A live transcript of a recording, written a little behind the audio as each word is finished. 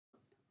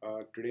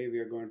Today we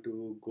are going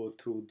to go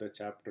through the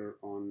chapter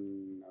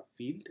on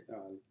field.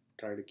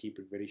 Try to keep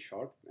it very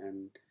short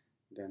and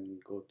then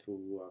go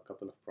through a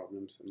couple of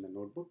problems in the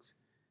notebooks.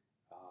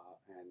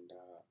 And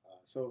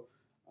so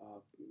uh,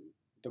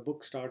 the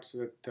book starts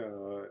with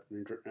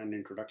an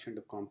introduction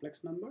to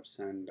complex numbers,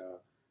 and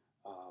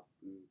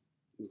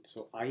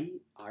so I,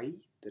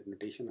 the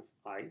notation of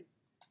I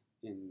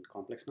in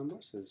complex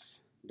numbers is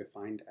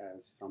defined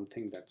as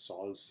something that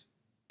solves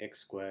x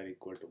square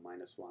equal to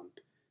minus 1.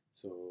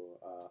 So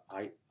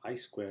I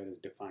square is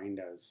defined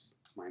as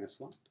minus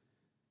 1,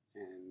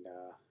 and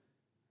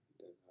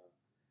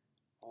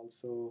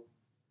also,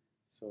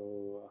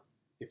 so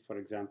if for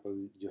example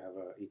you have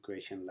an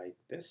equation like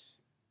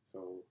this,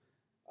 so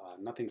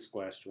nothing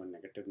squares to a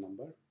negative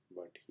number,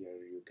 but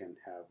here you can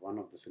have one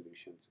of the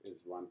solutions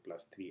is 1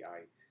 plus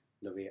 3i.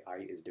 The way I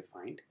is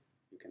defined,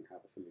 you can have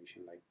a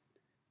solution like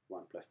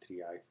 1 plus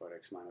 3i for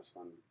x minus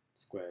 1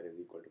 square is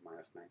equal to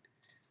minus 9.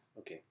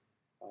 Okay,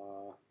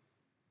 uh,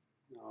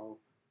 now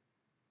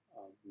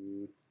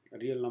a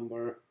real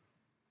number,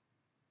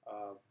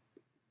 uh,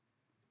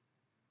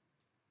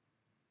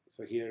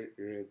 so here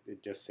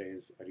it just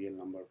says a real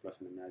number plus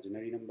an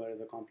imaginary number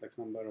is a complex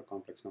number. A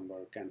complex number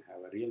can have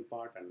a real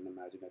part and an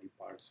imaginary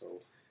part.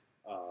 So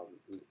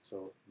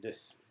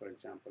this, for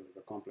example, is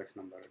a complex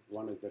number.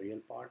 1 is the real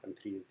part and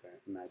 3 is the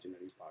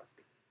imaginary part.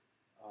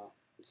 Uh,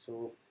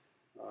 so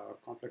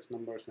complex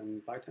numbers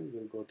in Python,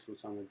 we'll go through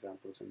some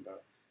examples in the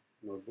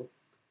notebook.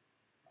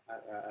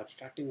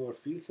 Abstracting over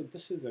fields. So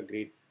this is a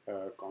great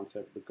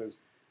concept because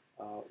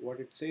what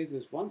it says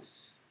is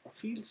once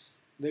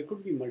fields, there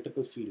could be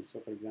multiple fields. So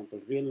for example,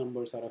 real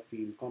numbers are a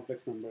field,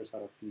 complex numbers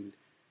are a field,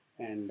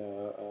 and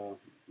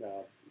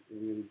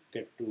we'll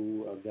get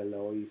to a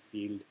Galois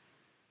field.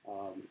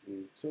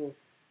 So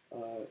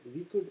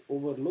we could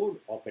overload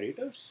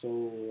operators.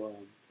 So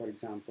for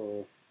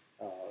example,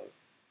 uh,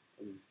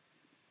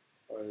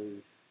 uh,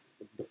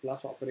 the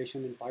plus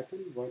operation in Python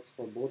works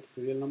for both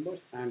real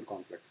numbers and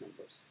complex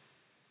numbers.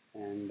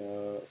 And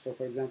so,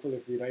 for example,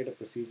 if we write a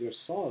procedure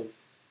solve,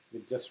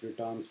 it just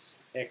returns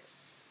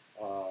x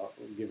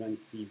given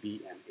c,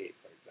 b, and a,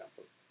 for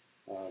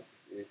example.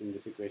 In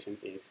this equation,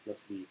 ax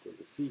plus b equal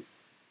to c.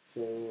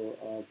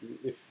 So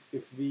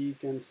if we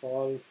can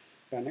solve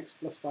 10x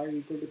plus 5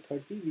 equal to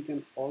 30, we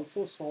can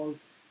also solve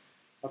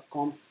a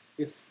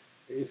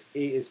if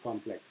a is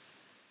complex,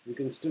 we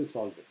can still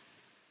solve it.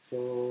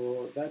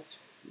 So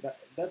that's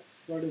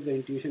what is the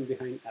intuition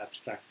behind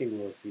abstracting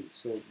over fields.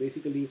 So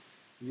basically,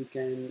 you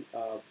can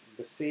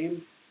the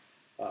same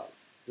uh,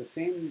 the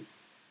same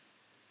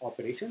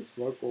operations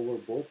work over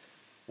both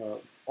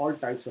all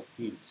types of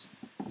fields,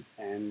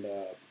 and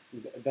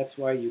that's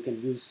why you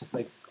can use,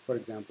 like for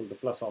example, the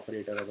plus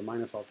operator or the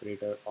minus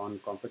operator on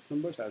complex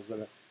numbers as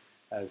well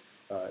as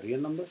real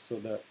numbers. So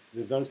the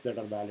results that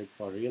are valid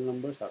for real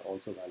numbers are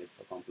also valid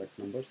for complex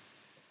numbers.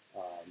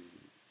 Um,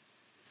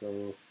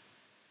 so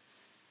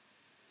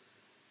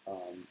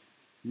um,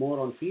 more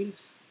on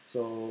fields.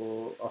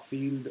 So a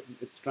field,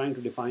 it's trying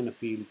to define a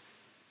field.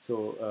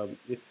 So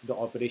if the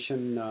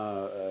operation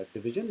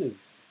division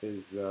is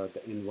the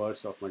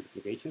inverse of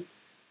multiplication,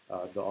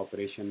 the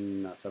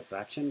operation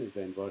subtraction is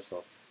the inverse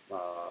of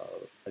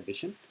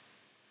addition,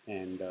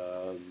 and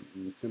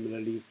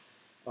similarly,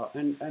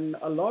 and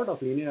a lot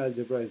of linear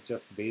algebra is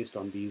just based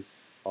on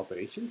these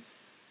operations,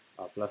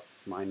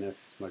 plus,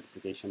 minus,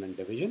 multiplication, and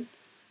division,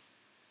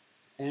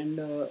 and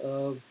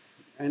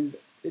and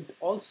it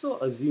also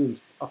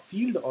assumes a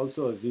field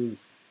also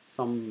assumes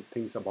some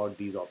things about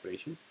these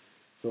operations.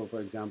 So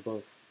for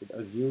example, it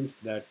assumes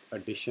that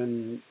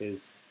addition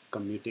is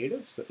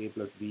commutative, so a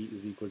plus b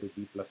is equal to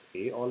b plus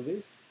a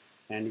always,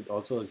 and it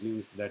also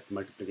assumes that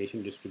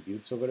multiplication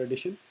distributes over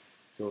addition,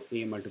 so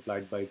a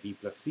multiplied by b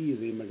plus c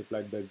is a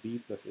multiplied by b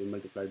plus a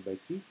multiplied by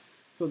c.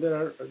 So there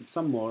are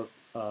some more,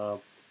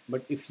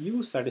 but if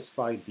you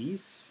satisfy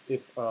these,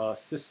 if a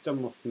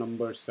system of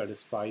numbers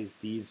satisfies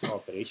these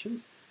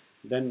operations,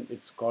 then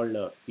it's called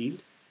a field.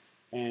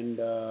 And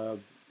uh,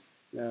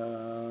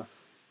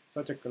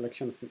 such a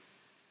collection of,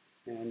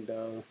 and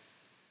uh,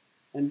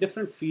 and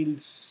different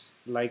fields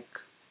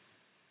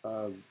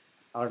uh,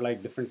 are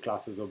like different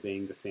classes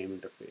obeying the same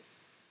interface.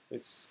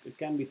 It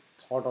can be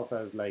thought of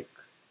as like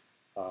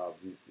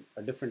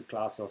a different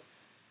class of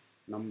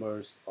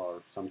numbers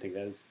or something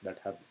else that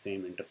have the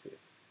same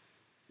interface.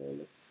 So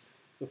let's,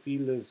 the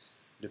field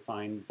is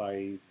defined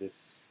by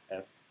this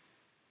f,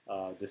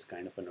 this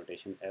kind of a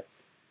notation f,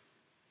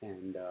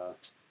 and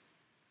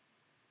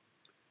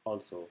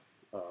also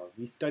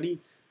we study.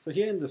 So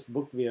here in this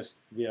book, we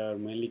are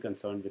mainly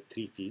concerned with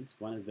three fields.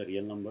 One is the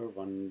real number,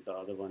 the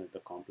other one is the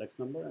complex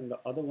number, and the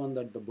other one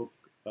that the book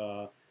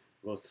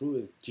goes through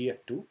is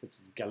GF2, which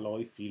is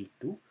Galois field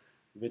 2,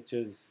 which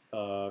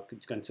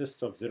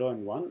consists of 0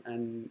 and 1,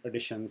 and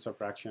addition,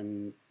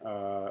 subtraction,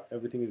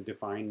 everything is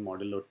defined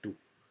modulo 2.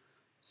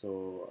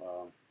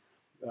 So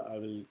I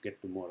will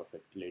get to more of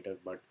it later.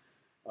 But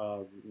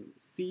um,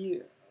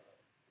 C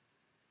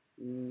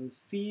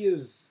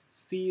is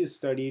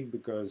studied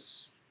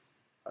because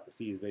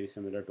C is very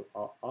similar to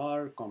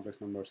R.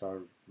 Complex numbers are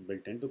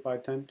built into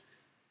Python,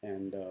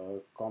 and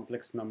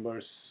complex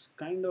numbers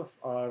kind of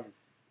are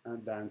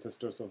the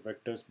ancestors of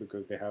vectors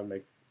because they have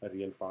like a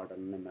real part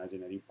and an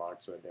imaginary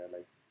part, so they're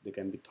like they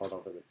can be thought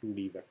of as a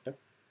 2D vector.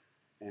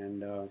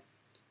 And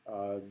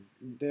uh,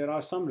 there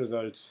are some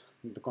results.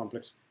 The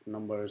complex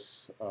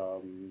numbers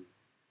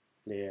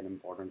play an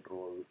important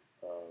role,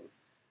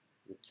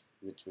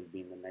 which will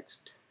be in the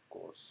next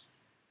course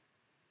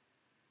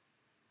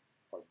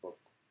or book.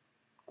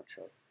 Not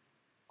sure.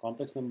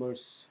 Complex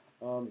numbers.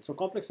 So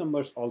complex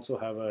numbers also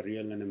have a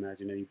real and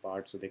imaginary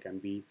part, so they can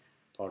be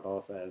thought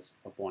of as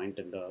a point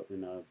in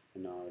a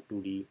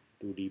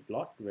 2D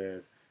plot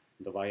where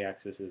the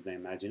y-axis is the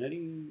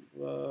imaginary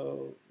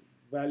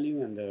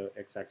value and the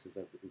x-axis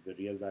is the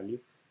real value.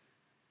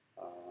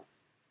 Uh,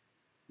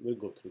 we'll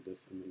go through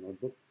this in the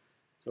notebook.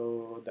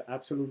 So the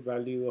absolute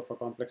value of a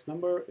complex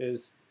number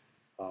is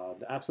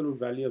the absolute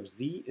value of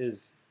z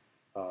is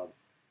uh,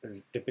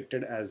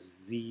 depicted as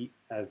z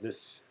as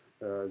this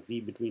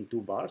z between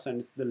two bars, and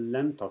it's the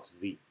length of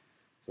z.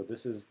 So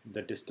this is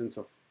the distance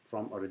of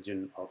from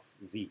origin of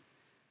z.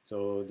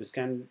 So this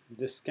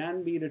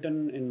can be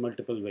written in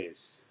multiple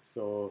ways.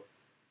 So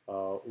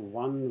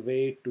one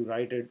way to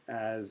write it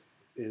as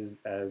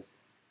is as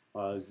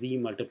z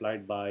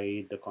multiplied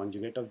by the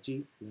conjugate of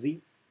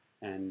z,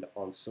 and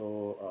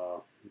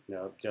also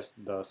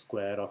just the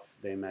square of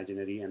the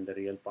imaginary and the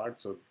real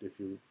part. So if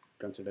you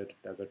consider it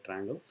as a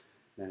triangle,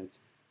 then it's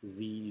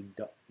z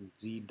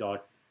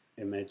dot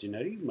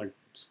imaginary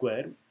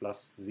square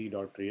plus z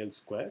dot real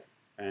square,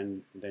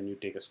 and then you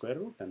take a square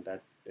root, and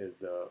that is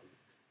the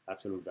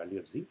absolute value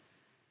of z.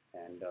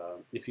 And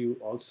if you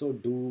also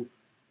do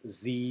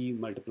z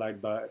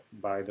multiplied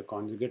by the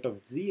conjugate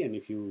of z, and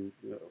if you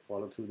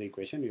follow through the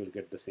equation, you'll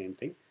get the same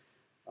thing.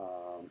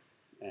 Um,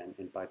 and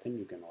in Python,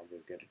 you can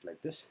always get it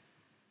like this.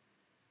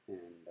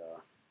 And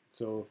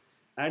so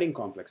adding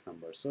complex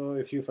numbers. So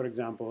if you, for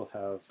example,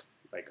 have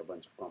like a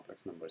bunch of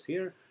complex numbers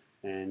here,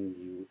 and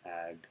you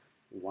add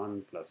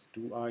 1 plus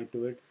 2i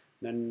to it,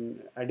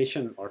 then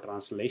addition or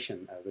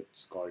translation, as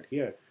it's called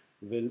here,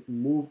 will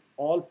move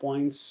all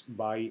points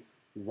by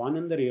 1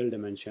 in the real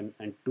dimension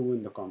and 2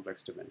 in the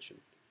complex dimension.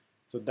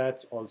 So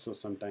that's also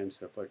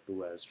sometimes referred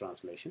to as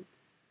translation.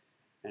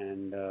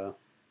 And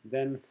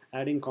then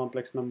adding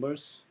complex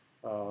numbers,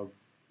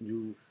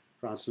 you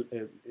translate.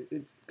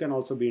 It can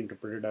also be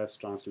interpreted as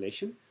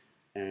translation,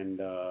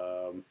 and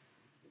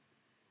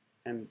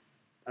and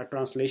a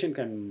translation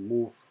can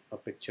move a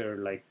picture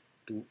like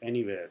to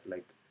anywhere.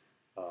 Like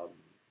um,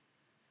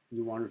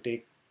 you want to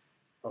take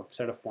a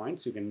set of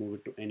points, you can move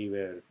it to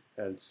anywhere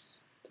else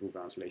through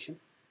translation.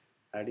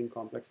 Adding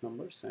complex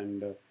numbers,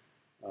 and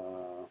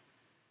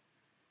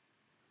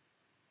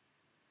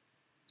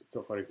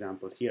so for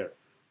example here.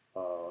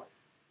 Uh,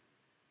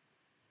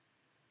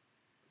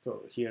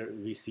 So here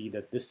we see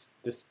that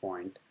this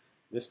point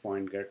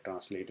get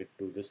translated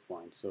to this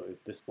point. So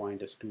if this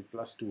point is 2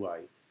 plus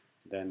 2i,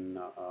 then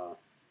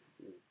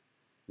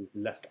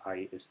left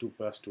I is 2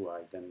 plus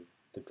 2i, then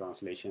the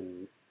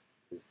translation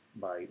is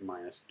by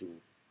minus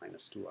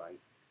 2i.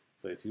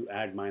 So if you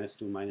add minus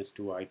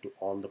 2i to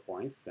all the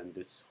points, then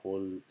this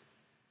whole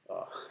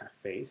uh,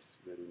 face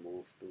will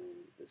move to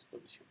this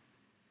position.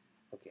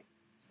 Okay,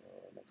 so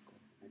let's go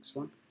next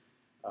one.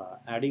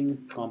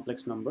 Adding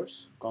complex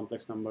numbers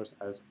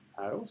as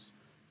arrows.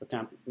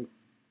 So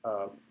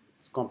uh,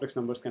 complex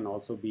numbers can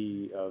also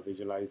be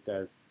visualized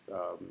as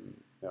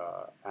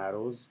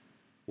arrows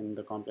in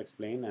the complex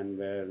plane, and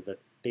where the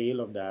tail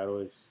of the arrow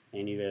is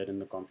anywhere in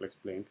the complex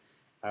plane.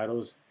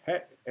 Arrows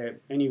head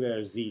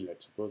anywhere z.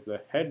 Let's suppose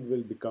the head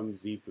will become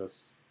z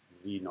plus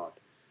z naught.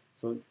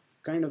 So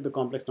kind of the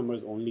complex number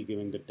is only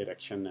giving the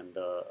direction and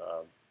the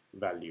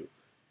value,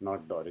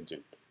 not the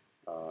origin.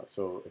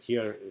 So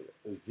here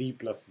z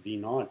plus z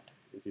naught,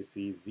 if you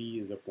see z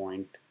is a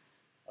point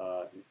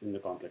in the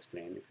complex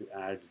plane. If you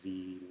add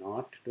z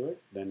naught to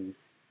it, then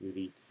you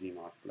reach z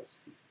naught plus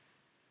c.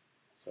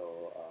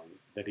 So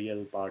the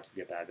real parts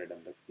get added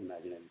and the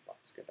imaginary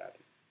parts get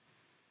added.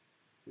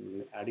 So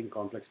adding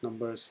complex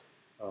numbers,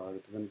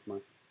 represent my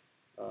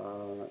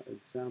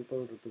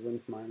example,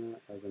 represent minor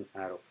as an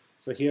arrow.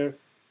 So here,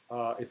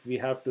 if we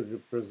have to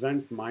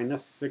represent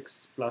minus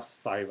 6 plus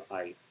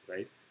 5i,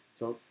 right?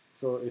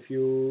 So if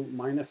you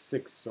minus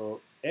 6, so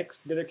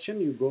x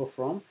direction you go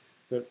from,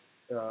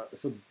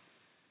 so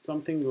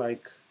something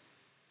like,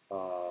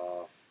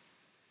 I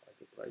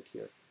could write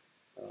here,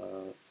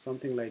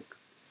 something like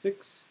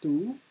 6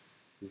 to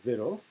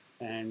 0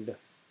 and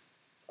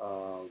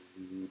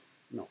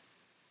no,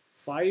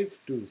 5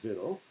 to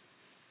 0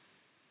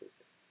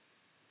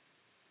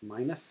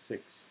 minus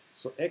 6.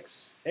 So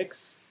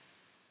x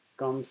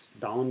comes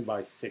down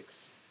by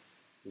 6,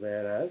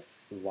 whereas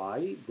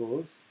y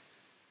goes,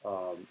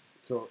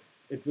 so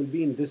it will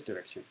be in this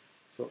direction.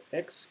 So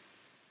x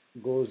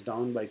goes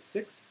down by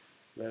 6,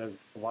 whereas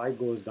y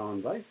goes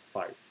down by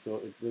 5. So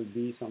it will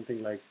be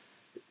something like,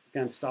 it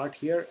can start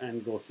here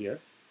and go here,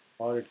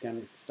 or it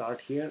can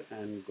start here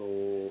and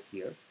go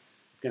here.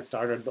 It can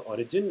start at the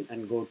origin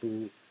and go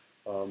to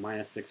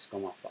minus 6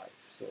 comma 5.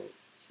 So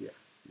here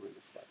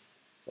minus 5.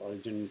 So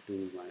origin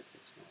to minus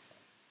 6 comma 5.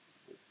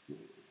 No,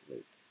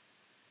 wait,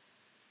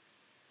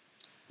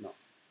 no,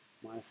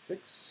 minus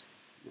 6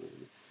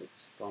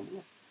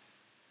 comma,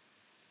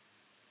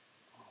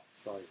 oh,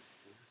 sorry,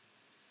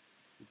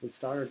 it will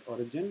start at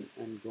origin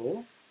and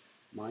go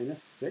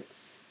minus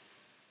 6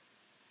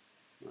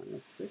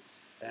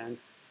 and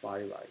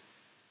 5i.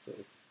 So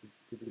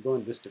it will go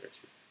in this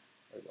direction.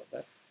 Sorry about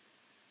that.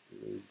 It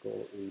will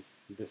go in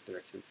this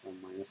direction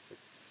from minus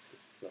 6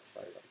 plus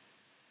 5i.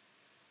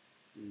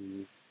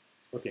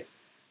 Okay.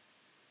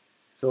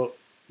 So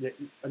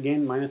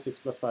again, minus 6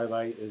 plus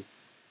 5i is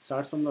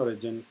starts from the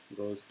origin,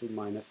 goes to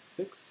minus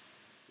 6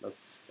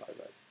 plus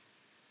 5i.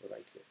 So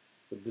right here.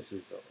 So this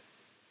is the,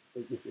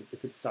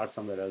 if it starts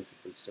somewhere else, it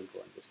will still go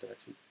in this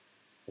direction.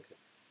 Okay.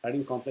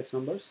 Adding complex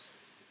numbers.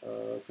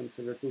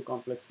 Consider two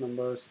complex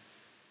numbers.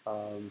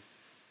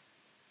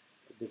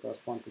 They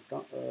correspond to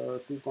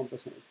two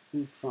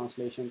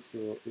translations.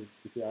 So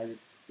if you add it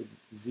with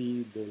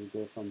z, they will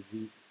go from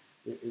z.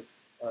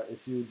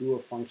 If you do a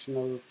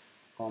functional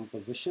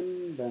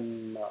composition,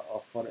 then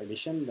for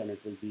addition, then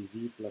it will be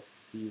z plus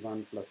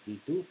z1 plus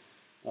z2.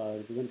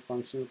 Represent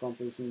functional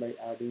composition by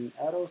adding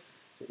arrows.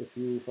 So if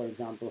you, for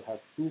example, have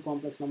two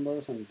complex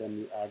numbers and then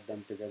you add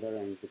them together,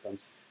 and it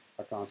becomes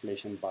a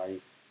translation by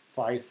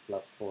 5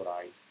 plus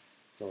 4i.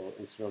 So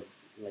instead of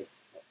like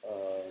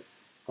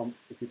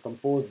if you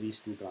compose these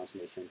two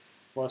translations,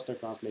 first a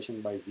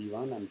translation by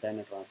z1 and then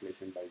a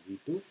translation by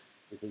z2,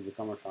 it will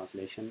become a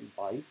translation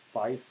by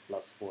 5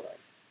 plus 4i.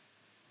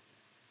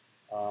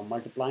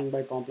 Multiplying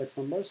by complex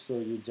numbers, so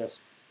you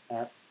just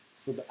add,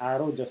 so the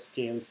arrow just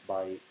scales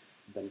by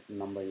the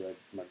number you are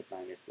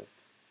multiplying it with.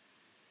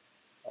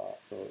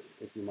 So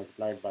if you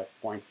multiply it by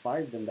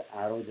 0.5, then the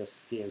arrow just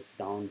scales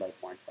down by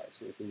 0.5.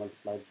 So if you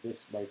multiply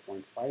this by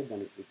 0.5,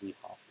 then it will be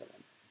half the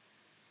length.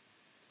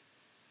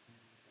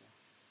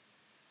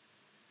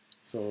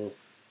 So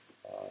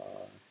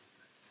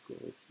let's go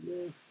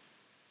here.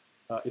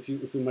 If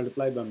you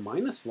multiply by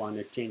minus 1,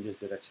 it changes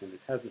direction.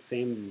 It has the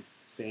same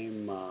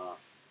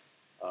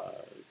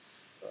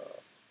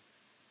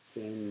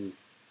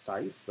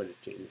size, but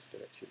it changes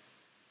direction.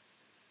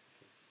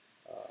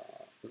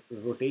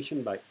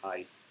 Rotation by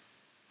I.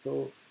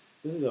 So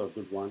this is a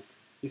good one.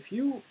 If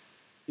you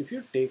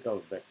take a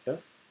vector,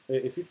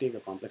 if you take a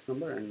complex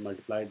number and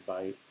multiply it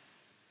by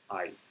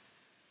I,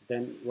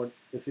 then what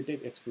if you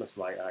take x plus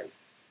yi,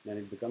 then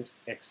it becomes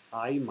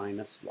xi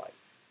minus y.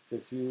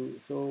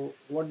 So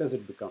what does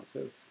it become?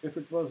 So if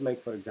it was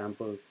like, for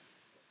example,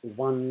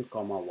 1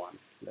 comma 1,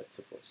 let's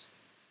suppose,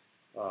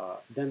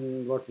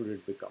 then what would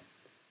it become?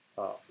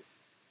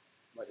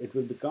 It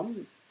will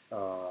become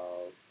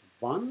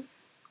 1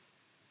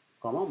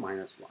 comma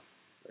minus 1,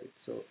 right?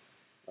 So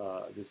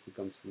this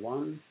becomes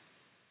 1,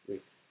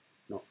 wait,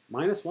 no,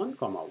 minus 1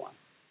 comma 1,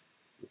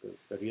 because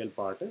the real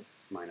part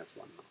is minus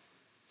 1 now.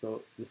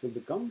 So this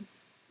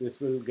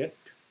will get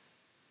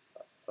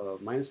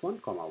minus 1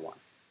 comma 1.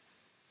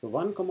 So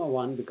 1 comma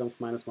 1 becomes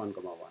minus 1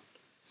 comma 1.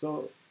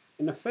 So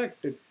in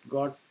effect, it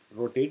got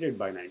rotated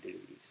by 90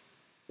 degrees.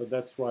 So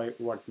that's why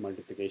what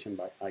multiplication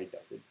by I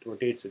does. It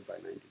rotates it by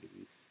 90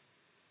 degrees.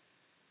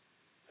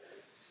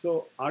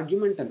 So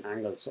argument and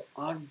angle. So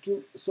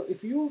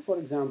if you, for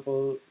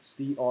example,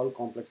 see all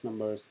complex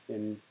numbers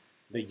in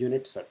the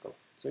unit circle.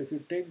 So if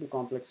you take the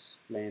complex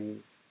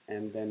plane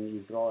and then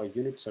you draw a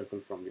unit circle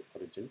from the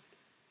origin,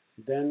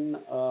 then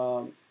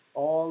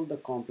all the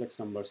complex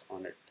numbers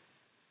on it,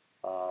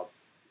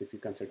 if you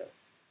consider,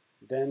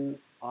 then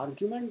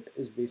argument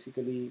is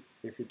basically,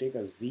 if you take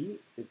a z,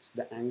 it's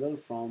the angle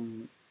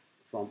from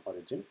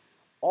origin,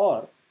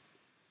 or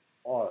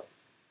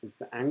it's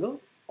the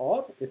angle,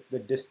 or it's the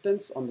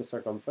distance on the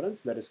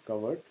circumference that is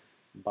covered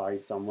by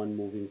someone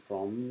moving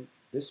from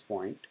this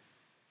point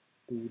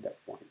to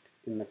that point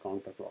in the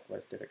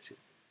counterclockwise direction.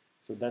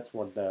 So that's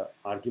what the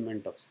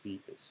argument of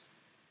z is.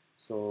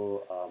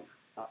 So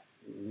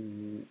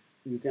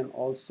you can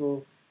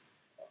also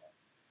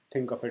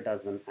think of it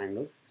as an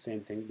angle, same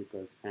thing,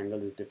 because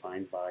angle is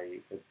defined by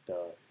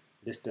the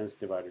distance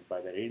divided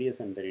by the radius,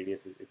 and the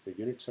radius is, it's a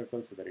unit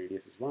circle, so the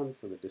radius is 1,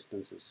 so the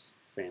distance is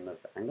same as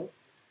the angle,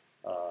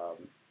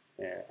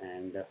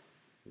 and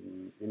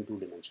in 2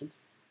 dimensions.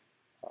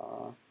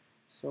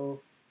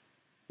 So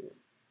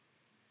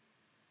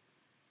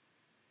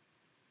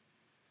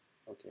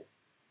okay.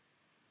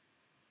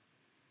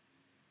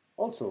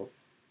 Also,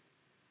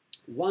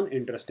 one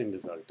interesting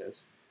result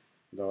is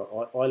the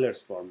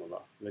Euler's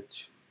formula,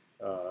 which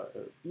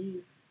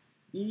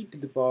e to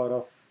the power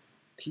of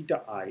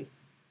theta I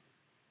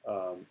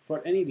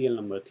for any real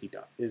number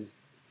theta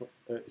is,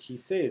 he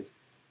says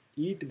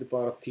e to the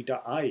power of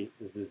theta I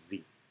is this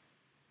z.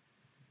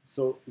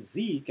 So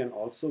z can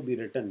also be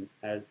written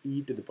as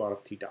e to the power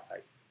of theta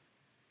I.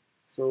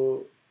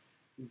 So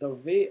the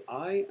way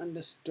I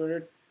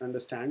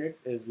understand it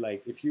is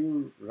like, if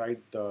you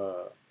write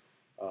the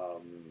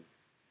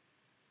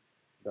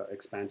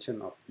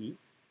expansion of e,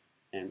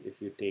 and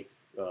if you take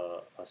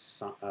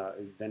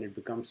then it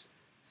becomes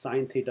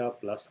sine theta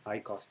plus I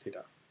cos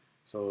theta.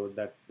 So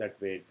that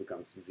way it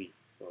becomes z.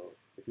 So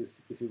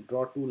if you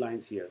draw two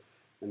lines here,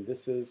 and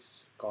this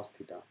is cos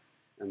theta,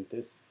 and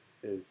this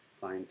is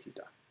sine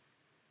theta.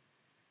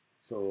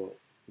 So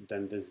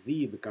then the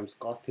z becomes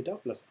cos theta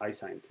plus I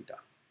sine theta.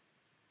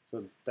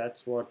 So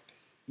that's what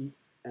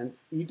and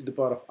e to the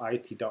power of I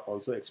theta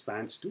also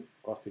expands to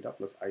cos theta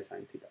plus I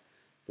sine theta.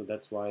 So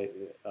that's why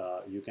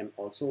you can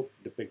also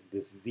depict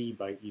this z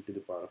by e to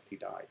the power of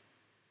theta I.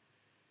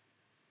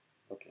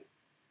 Okay.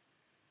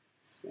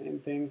 Same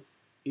thing,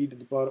 e to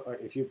the power,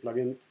 if you plug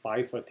in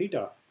pi for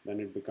theta, then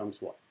it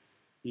becomes what?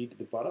 E to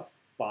the power of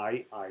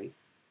pi I,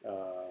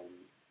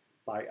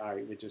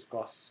 which is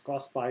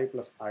cos pi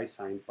plus I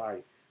sine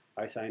pi.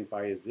 I sine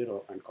pi is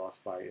 0 and cos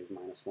pi is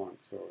 -1,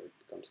 so it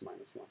becomes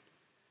 -1.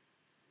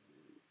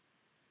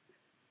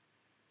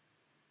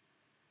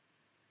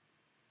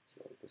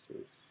 So this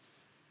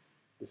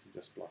is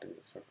just plotting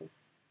the circle.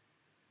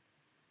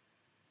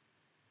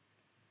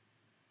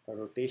 A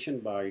rotation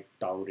by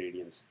tau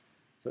radians.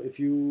 So if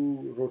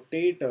you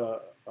rotate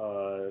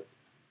a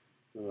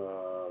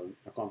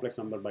complex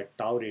number by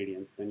tau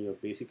radians, then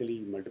you're basically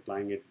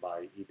multiplying it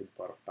by e to the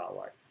power of tau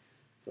I.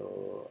 So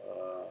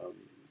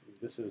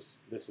this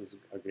is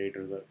a great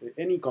result.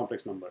 Any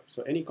complex number.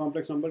 So any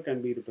complex number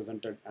can be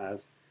represented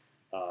as.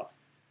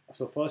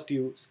 So first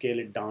you scale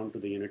it down to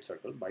the unit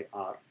circle by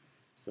r.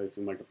 So if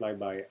you multiply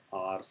by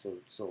r, so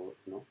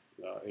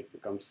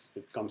it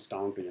comes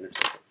down to unit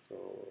circle. So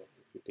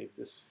if you take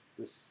this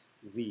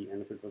z,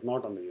 and if it was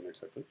not on the unit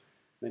circle,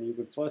 then you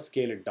could first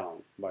scale it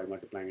down by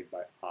multiplying it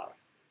by r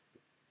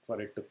for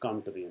it to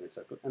come to the unit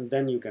circle, and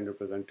then you can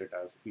represent it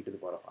as e to the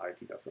power of I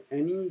theta. So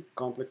any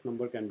complex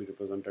number can be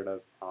represented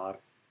as r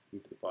e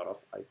to the power of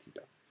I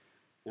theta.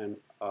 And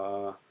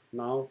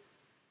now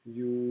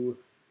you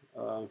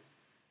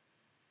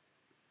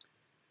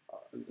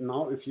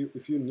now if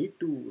you need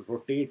to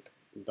rotate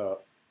the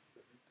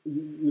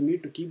you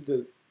need to keep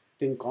the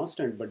thing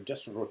constant but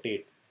just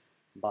rotate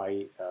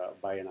by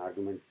an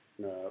argument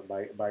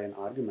by an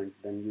argument,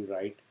 then you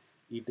write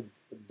e to,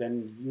 then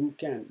you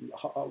can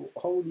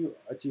how would you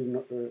achieve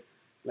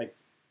like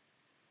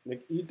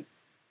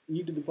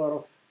e to the power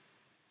of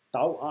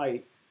tau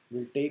I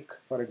will take,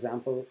 for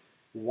example,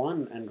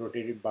 1 and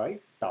rotate it by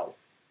tau.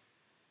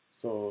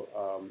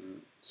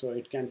 So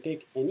it can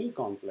take any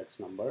complex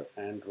number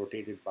and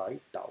rotate it by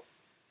tau.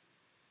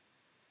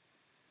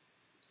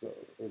 So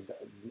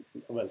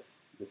well,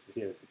 this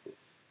here is the proof.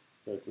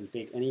 So it will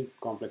take any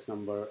complex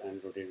number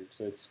and rotate it.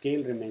 So its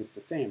scale remains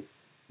the same,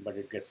 but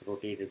it gets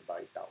rotated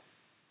by tau.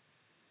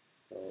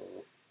 So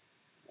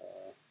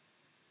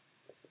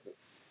that's what it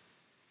is.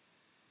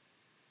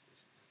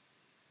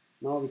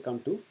 Now we come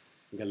to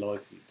Galois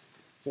fields.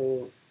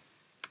 So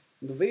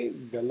the way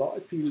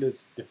Galois field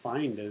is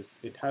defined is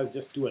it has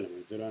just two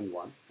elements, 0 and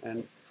 1,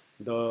 and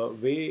the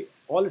way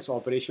all its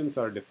operations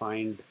are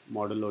defined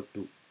modulo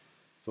 2.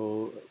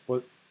 So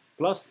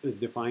plus is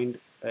defined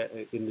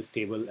in this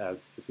table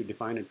as, if you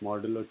define it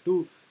modulo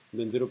 2,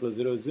 then 0 plus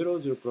 0 is 0,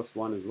 0 plus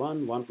 1 is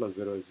 1, 1 plus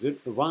 0 is 0,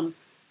 1,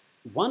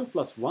 1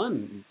 plus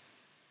 1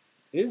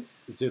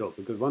 is 0,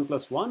 because 1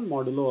 plus 1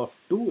 modulo of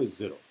 2 is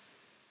 0.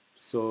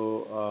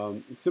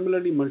 So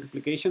similarly,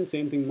 multiplication,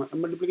 same thing.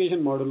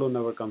 Multiplication modulo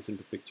never comes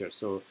into picture.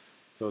 So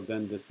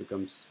then this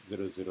becomes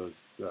 0, 0,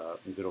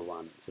 0,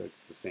 1. So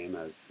it's the same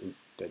as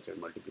integer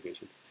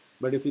multiplication.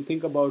 But if you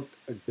think about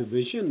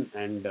division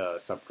and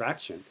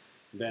subtraction,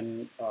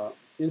 then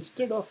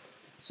instead of,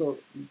 so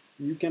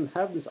you can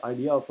have this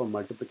idea of a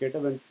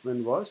multiplicative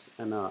inverse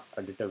and a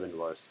additive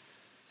inverse.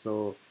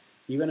 So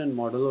even in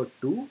modulo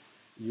 2,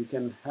 you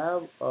can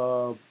have,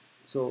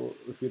 so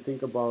if you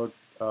think about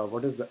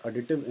what is the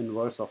additive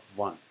inverse of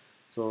 1.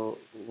 So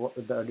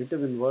the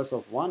additive inverse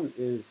of 1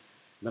 is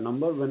the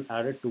number when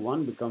added to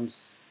 1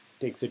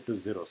 takes it to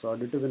 0. So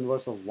additive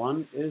inverse of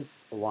 1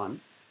 is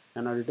 1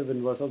 and additive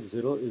inverse of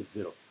 0 is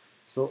 0.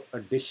 So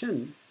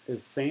addition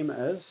is same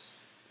as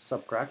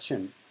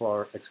subtraction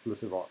for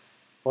exclusive OR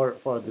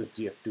for this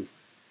GF2.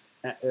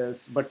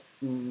 But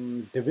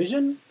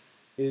division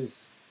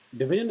is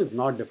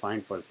not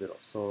defined for 0.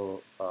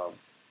 So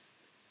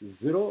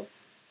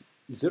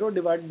 0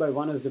 divided by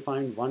 1 is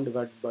defined, 1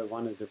 divided by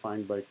 1 is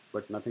defined,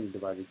 but nothing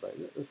divided by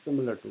is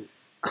similar to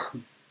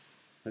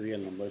real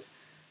numbers.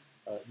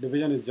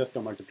 Division is just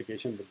a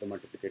multiplication with the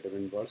multiplicative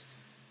inverse,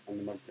 and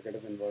the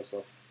multiplicative inverse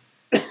of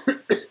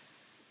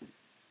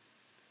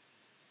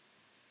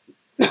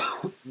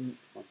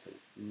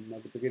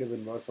multiplicative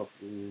inverse of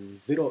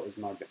 0 is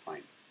not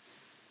defined.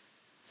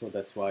 So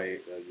that's why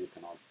you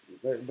cannot,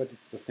 but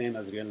it's the same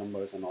as real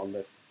numbers, and all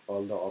the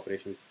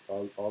operations,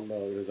 all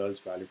the results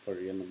valid for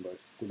real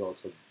numbers could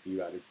also be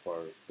valid for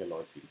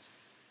Galois fields.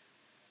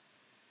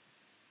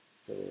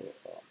 So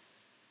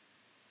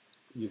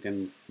you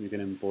can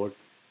import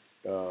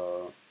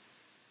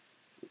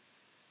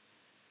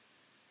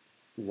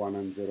 1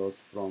 and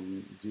zeros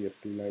from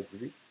GF2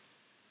 library.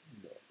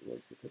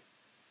 Work with it.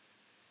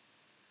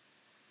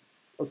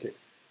 Okay,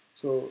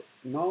 so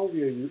now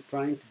we are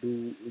trying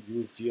to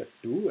use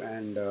GF2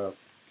 and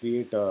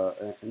create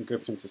an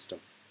encryption system.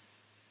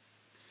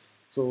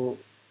 So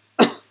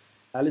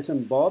Alice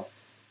and Bob,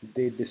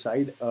 they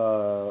decide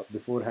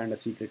beforehand a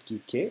secret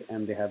key K,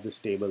 and they have this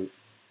table.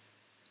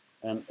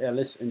 And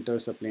Alice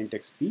enters a plain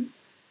text P,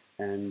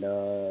 and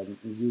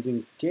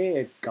using K,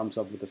 it comes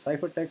up with a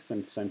ciphertext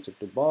and sends it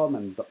to Bob,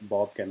 and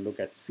Bob can look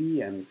at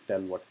C and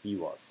tell what P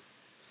was.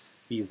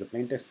 P is the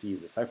plain text, C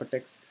is the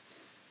ciphertext.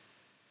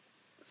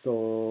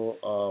 So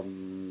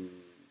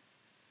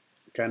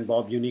can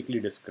Bob uniquely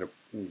decrypt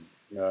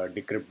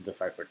the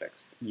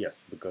ciphertext?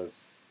 Yes,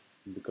 because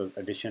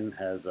addition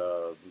has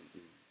a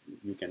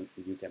you can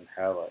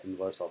have an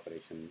inverse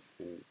operation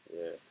in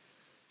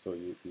so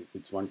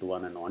it's 1 to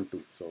 1 and on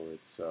to, so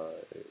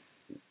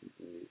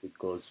it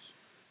goes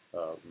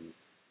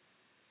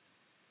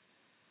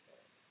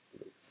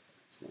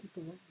it's 1 to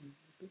 1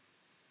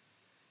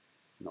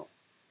 no,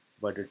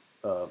 but it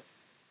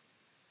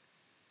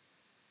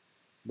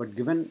but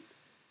given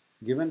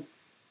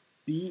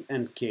P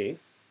and K,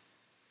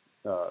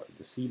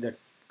 the C that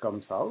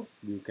comes out,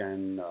 you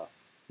can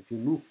if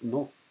you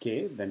know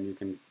K, then you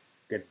can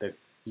get the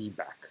P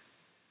back.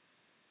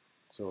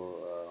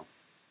 So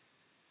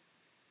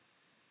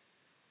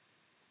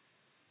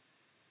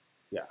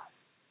yeah,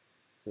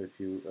 so if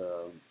you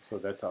so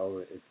that's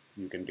how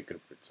you can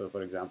decrypt it. So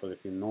for example,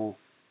 if you know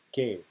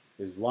K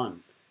is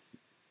 1,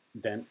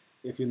 then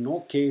if you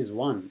know K is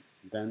 1,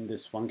 then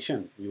this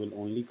function you will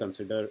only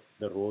consider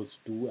the rows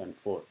 2 and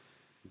 4.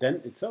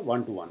 Then it's a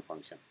 1-to-1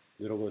 function.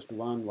 0 goes to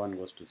 1, 1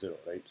 goes to 0,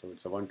 right? So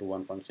it's a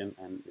 1-to-1 function,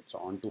 and it's an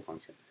onto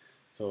function.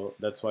 So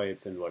that's why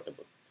it's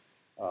invertible.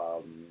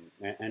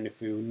 And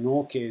if you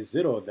know K is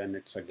 0, then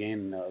it's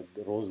again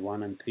the rows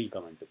 1 and 3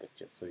 come into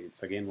picture. So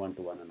it's again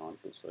 1-to-1 and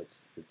onto. So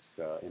it's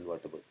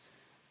invertible.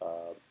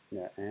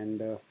 Yeah,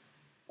 and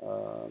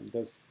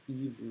does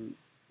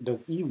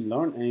Eve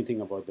learn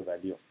anything about the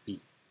value of P?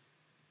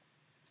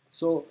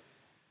 So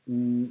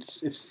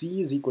if C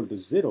is equal to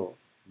 0,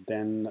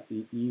 then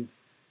Eve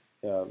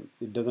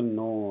it doesn't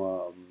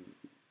know,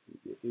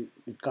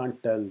 it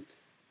can't tell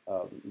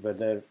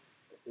whether,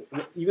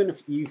 even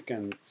if Eve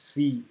can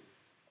see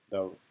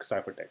the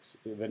ciphertext,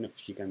 even if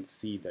she can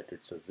see that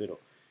it's a 0,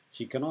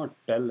 she cannot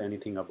tell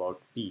anything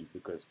about P,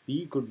 because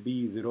P could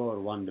be 0 or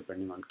 1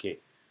 depending on K.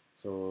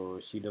 So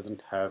she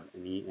doesn't have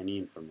any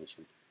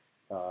information.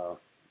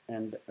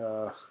 And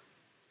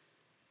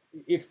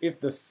if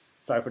the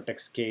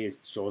ciphertext K is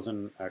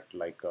chosen at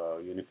like a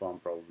uniform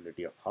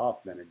probability of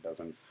half, then it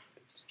doesn't.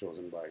 It's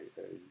chosen by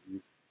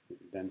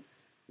then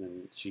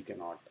then she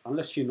cannot,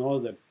 unless she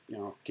knows that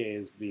K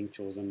is being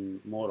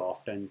chosen more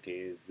often. K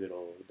is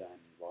 0 than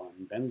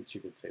 1. Then she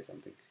could say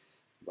something,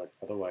 but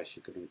otherwise she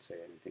couldn't say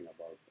anything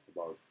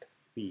about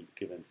P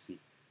given C.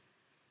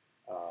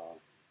 Uh,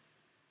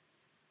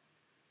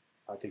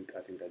 I think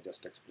I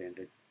just explained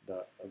it.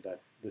 That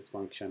this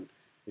function,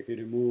 if you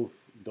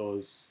remove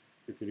those,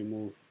 if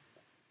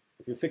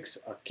you fix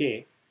a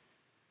K,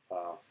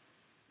 uh,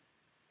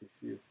 if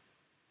you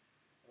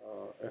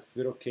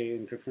f0k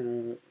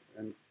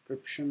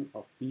encryption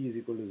of P is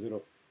equal to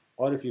 0,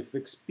 or if you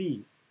fix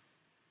P,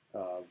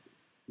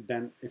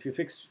 then if you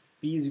fix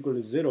P is equal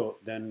to 0,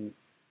 then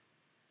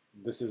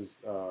this is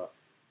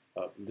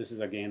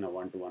again a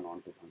 1-to-1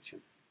 onto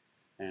function.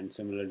 And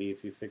similarly,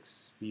 if you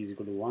fix P is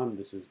equal to 1,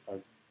 this is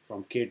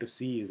from K to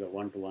C is a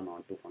 1-to-1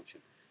 onto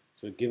function.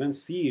 So given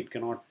C, it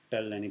cannot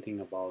tell anything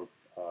about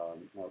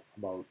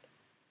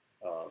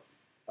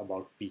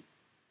P,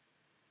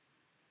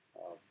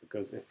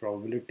 because if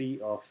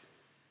probability of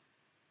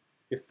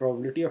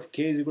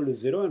K is equal to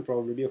 0 and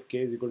probability of K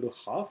is equal to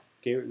half,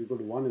 K is equal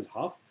to 1 is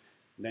half,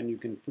 then you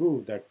can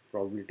prove that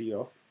probability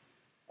of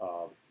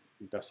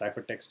the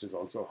ciphertext is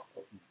also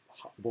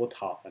both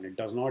half, and it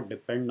does not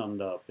depend on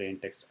the plain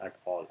text at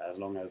all, as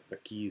long as the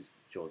key is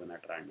chosen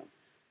at random.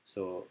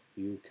 So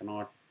you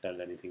cannot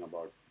tell anything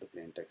about the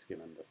plain text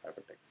given the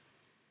ciphertext.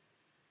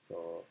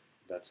 So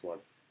that's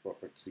what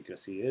perfect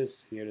secrecy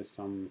is. Here is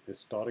some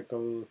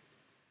historical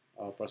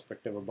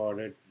perspective about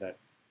it.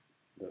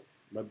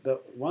 But the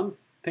one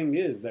thing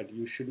is that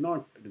you should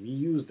not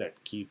reuse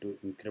that key to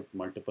encrypt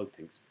multiple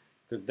things,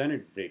 because then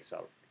it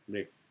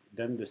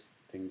then this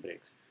thing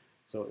breaks.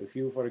 So if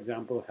you, for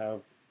example,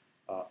 have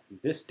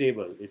this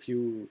table, if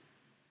you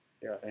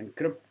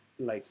encrypt,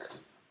 like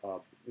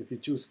if you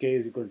choose K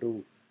is equal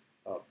to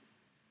uh,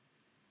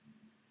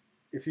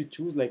 if you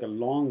choose like a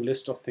long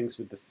list of things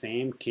with the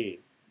same K,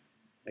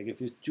 like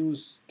if you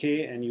choose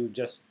K and you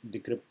just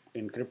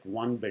encrypt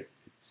 1 bit,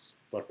 it's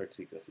perfect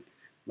secrecy.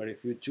 But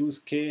if you choose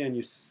K and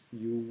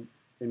you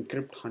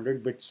encrypt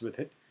 100 bits with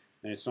it,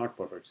 then it's not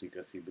perfect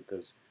secrecy,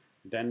 because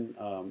then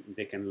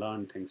they can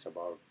learn things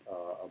about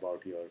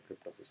your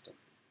crypto system.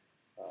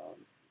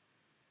 Um,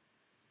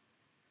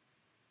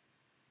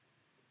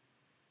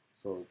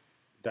 so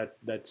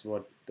that's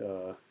what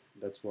the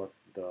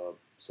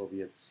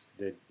Soviets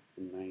did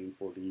in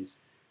 1940s.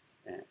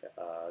 And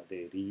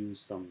they reused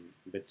some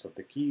bits of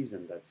the keys,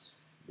 and that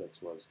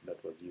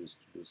was used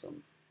to do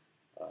some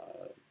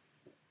uh,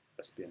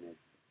 espionage,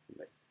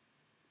 like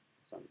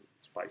some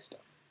spy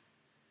stuff.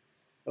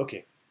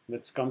 Okay,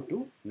 let's come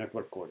to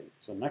network coding.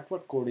 So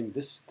network coding,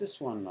 this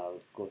one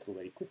I'll go through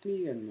very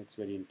quickly, and it's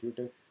very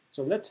intuitive.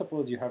 So let's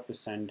suppose you have to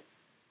send,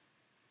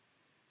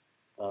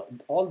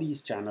 all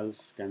these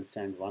channels can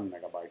send 1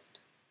 megabyte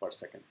per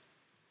second.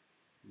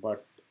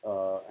 But,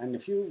 and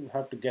if you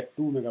have to get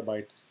 2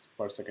 megabytes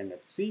per second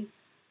at C,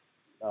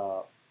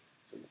 uh,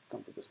 so let's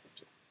come to this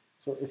picture.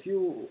 So if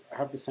you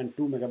have to send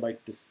 2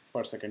 megabytes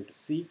per second to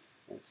C,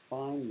 that's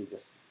fine. You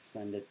just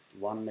send it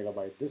 1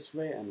 megabyte this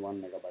way and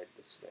 1 megabyte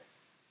this way,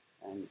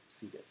 and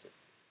C gets it.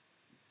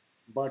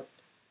 But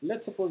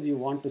let's suppose you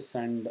want to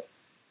send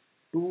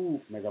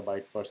 2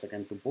 megabyte per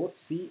second to both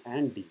C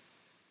and D.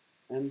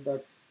 And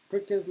the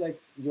trick is, like,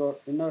 your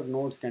inner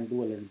nodes can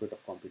do a little bit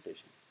of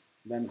computation.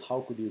 Then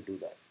how could you do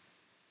that?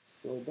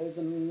 So there's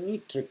a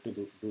neat trick to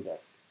do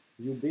that.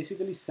 You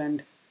basically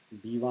send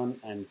B1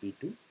 and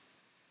B2,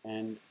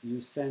 and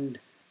you send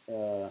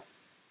B1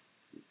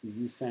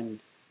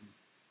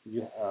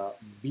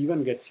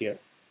 gets here,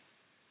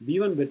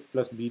 B1 bit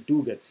plus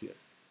B2 gets here,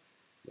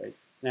 right?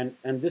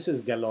 And this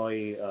is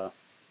Galois,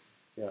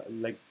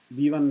 like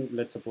B1,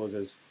 let's suppose,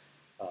 is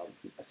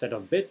a set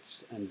of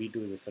bits, and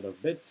B2 is a set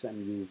of bits,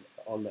 and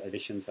all the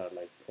additions are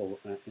like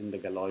in the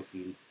Galois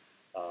field,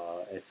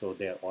 so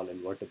they're all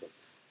invertible.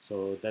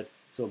 So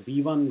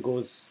B1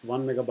 goes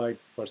 1 megabyte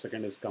per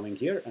second is coming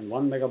here, and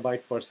 1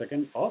 megabyte per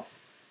second of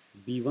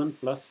B1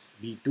 plus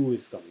B2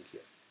 is coming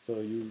here.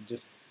 So you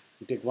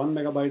take 1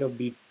 megabyte of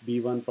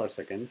B1 per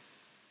second,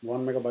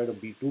 1 megabyte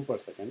of B2 per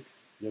second,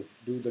 just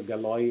do the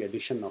Galois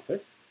addition of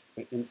it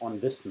on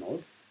this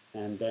node,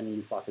 and then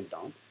you pass it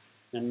down.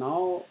 And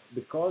now,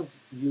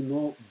 because you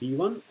know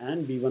B1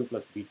 and B1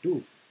 plus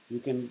B2, you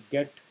can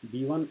get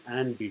B1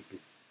 and B2,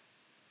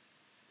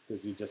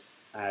 because you just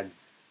add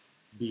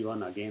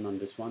B1 again on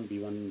this one.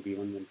 B1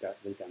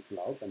 will cancel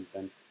out, and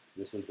then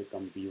this will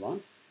become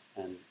B1.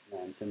 And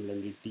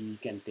similarly, D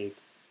can take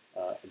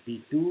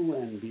B2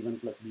 and B1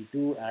 plus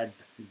B2, add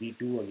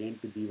B2 again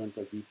to B1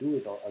 plus B2,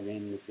 it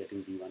again is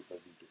getting B1 plus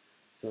B2.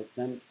 So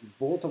then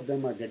both of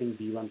them are getting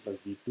B1 plus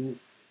B2,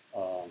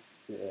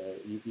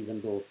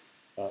 even though,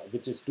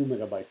 which is 2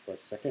 megabyte per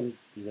second,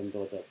 even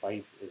though the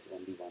pipe is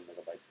only 1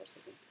 megabyte per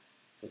second.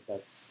 So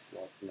that's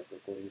what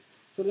network coding is.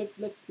 So let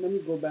me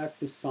go back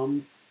to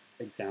some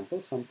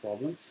examples, some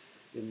problems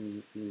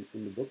in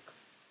the book.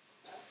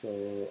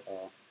 So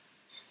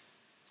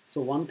so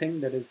one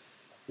thing that is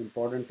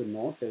important to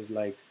note is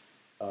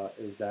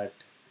is that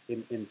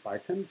in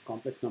Python,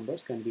 complex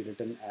numbers can be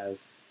written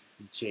as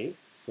J.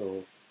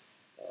 So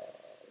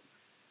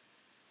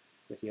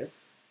here,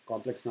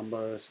 complex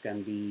numbers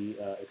can be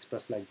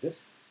expressed like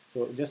this.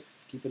 So just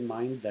keep in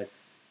mind that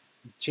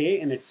J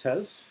in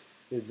itself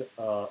is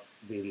a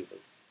variable,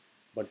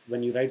 but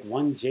when you write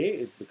 1J,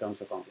 it becomes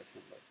a complex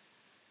number.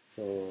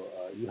 So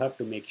you have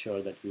to make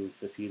sure that you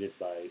precede it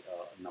by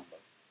a number.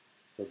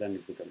 So then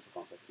it becomes a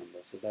complex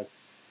number. So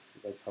that's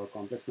how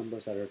complex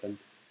numbers are written.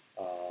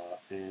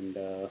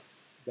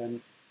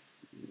 Then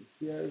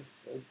here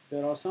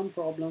there are some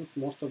problems.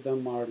 Most of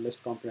them are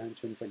list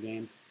comprehensions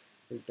again.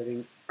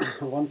 Filtering.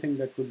 One thing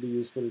that could be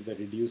useful is the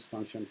reduce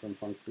function from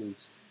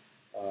functools,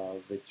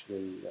 which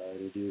will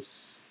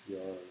reduce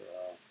your.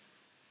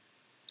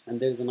 And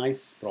there is a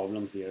nice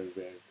problem here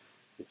where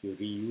if you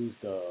reuse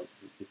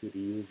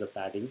the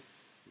padding,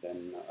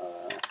 then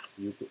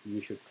you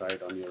should try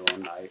it on your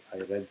own. I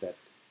read that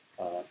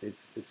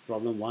it's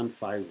problem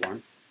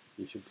 151.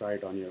 You should try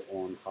it on your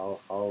own, how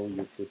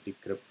you could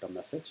decrypt a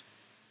message.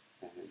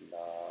 And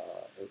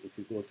if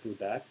you go through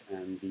that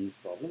and these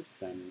problems,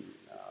 then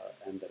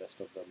and the rest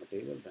of the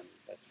material, then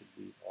that should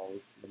be all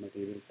the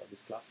material for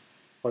this class,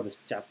 for this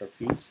chapter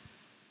fields.